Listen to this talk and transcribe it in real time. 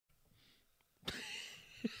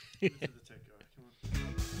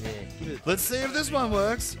Let's see if this one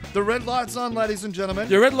works. The red light's on, ladies and gentlemen.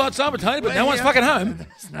 The red light's on, Tony, but no one's fucking home.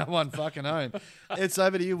 There's no one fucking home. It's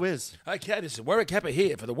over to you, Wiz. Okay, this is Warwick Kappa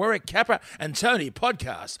here for the Warwick Kappa and Tony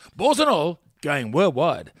podcast. Balls and all, going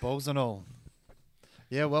worldwide. Balls and all.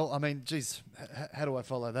 Yeah, well, I mean, geez, how do I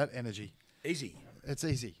follow that energy? Easy. It's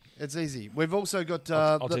easy. It's easy. We've also got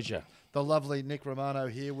I'll teach you. The lovely Nick Romano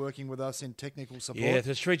here working with us in technical support. Yeah,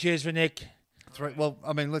 there's 3 cheers for Nick. Well,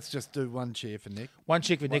 I mean, let's just do 1 cheer for Nick. 1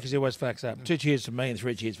 cheer for Nick because he always fucks up. 2 cheers for me and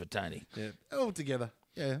 3 cheers for Tony. Yeah, all together.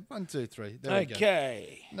 Yeah, 1, 2, 3. There we go.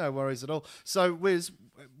 Okay. No worries at all. So, Wiz,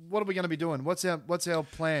 what are we going to be doing? What's our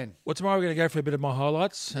plan? Well, tomorrow we're going to go for a bit of my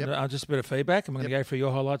highlights and Yep. just a bit of feedback. And we're going to go for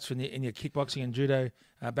your highlights in your kickboxing and judo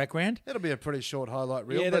background. It'll be a pretty short highlight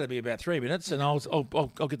reel. Yeah, that'll be about 3 minutes, and I'll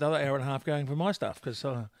get the other hour and a half going for my stuff because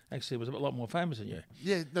actually it was a lot more famous than you.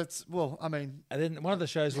 Yeah, that's I mean, And then one of the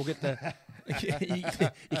shows we'll get the.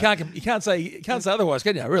 you can't say otherwise,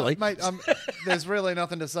 can you? Really, mate. There's really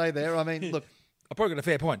nothing to say there. I mean, look, I probably got a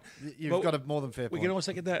fair point. You've got a more than fair We point. can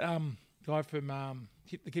also get that guy from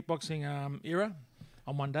the kickboxing era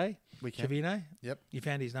on one day. We can. Chavino. Yep. You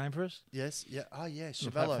found his name for us. Yes. Yeah. Oh, yeah. On the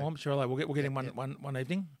Chevello. platform. Chevello. We'll get him one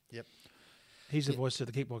evening. Yep. He's the voice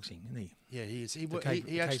of the kickboxing, isn't he? Yeah, he is. He case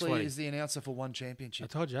actually study. is the announcer for one I championship.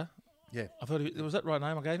 told you. Yeah. I thought was that the right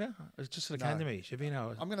name I gave you? It just sort of came No. to me.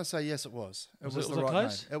 Chavino. I'm going to say yes, it was. It Was the it right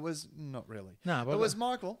close? name. It was not really. No, but It was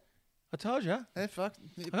Michael. I told you. Hey, fuck.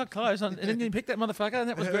 I got close, and then you picked that motherfucker, and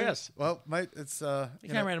that was grouse. Well, mate, it's He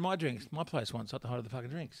came around to my place once at the height of the fucking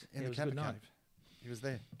drinks. in Yeah, the it was a good Kappa night. Cave. He was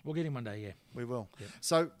there. We'll get him one day, yeah. We will. Yep.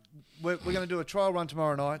 So we're going to do a trial run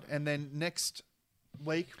tomorrow night, and then next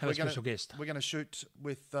week Have a special guest. We're going to shoot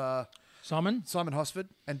with Simon, Simon Hosford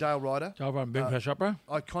and Dale Ryder, Joel Ryan, Boom Crash Opera.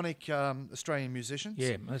 iconic Australian musicians.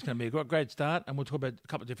 Yeah, that's going to be a great start, and we'll talk about a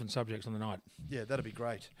couple of different subjects on the night. Yeah, that'd be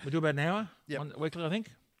great. We'll do about an hour Yep. weekly, I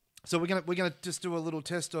think. So we're gonna just do a little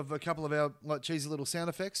test of a couple of our cheesy little sound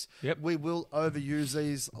effects. Yep. We will overuse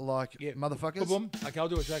these like motherfuckers. Boom, boom. Okay, I'll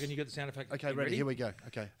do a joke and you get the sound effect. Okay, You ready? Here we go.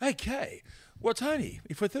 Okay. Okay. Well, Tony,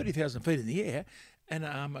 if we're 30,000 feet in the air and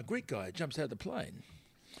a Greek guy jumps out of the plane,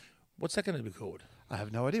 what's that going to be called? I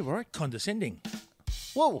have no idea, Warwick. Condescending.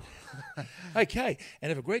 Whoa. Okay,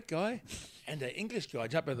 and if a Greek guy and an English guy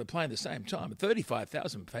jump out of the plane at the same time at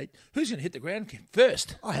 35,000 feet, who's going to hit the ground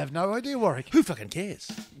first? I have no idea, Warwick. Who fucking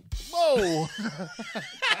cares? Whoa.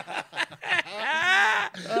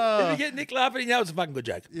 If you get Nick laughing, you know it's a fucking good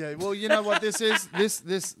joke. Yeah. Well, you know what this is. This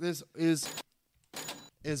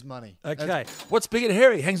is money. Okay, what's big and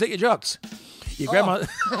hairy hangs at your jocks? Your grandma.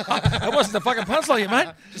 That wasn't the fucking punchline,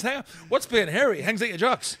 mate. Just hang on. What's big and hairy hangs at your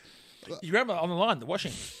jocks? Your grandma on the line, the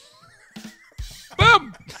washing.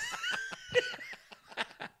 Boom!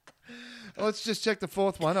 Let's just check the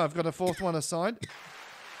fourth one. I've got a fourth one assigned.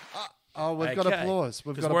 Oh, we've got applause.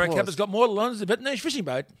 We've got Warwick applause. Kappa's got more lines than a Vietnamese fishing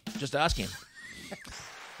boat. Just ask him.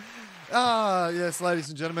 Ah, yes, ladies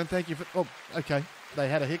and gentlemen, thank you for... Oh, okay. They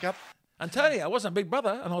had a hiccup. And Tony, I wasn't Big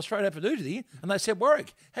Brother, and I was straight out for nudity, and they said,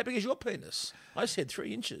 Warwick, how big is your penis? I said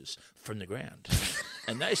 3 inches from the ground.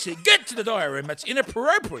 And they said, get to the diary room, that's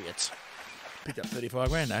inappropriate. Picked up 35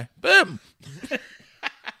 grand, though. Boom!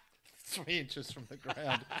 3 inches from the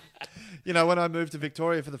ground. You know, when I moved to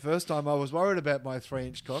Victoria for the first time, I was worried about my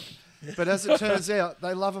 3-inch cock. But as it turns out,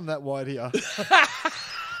 they love them that wide here.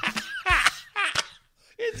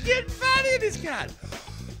 It's getting funny, this cat.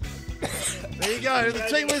 There you go, the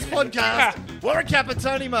T-Wiz podcast. Warwick Kappa,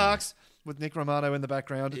 Tony Marks, with Nick Romano in the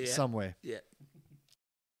background somewhere. Yeah.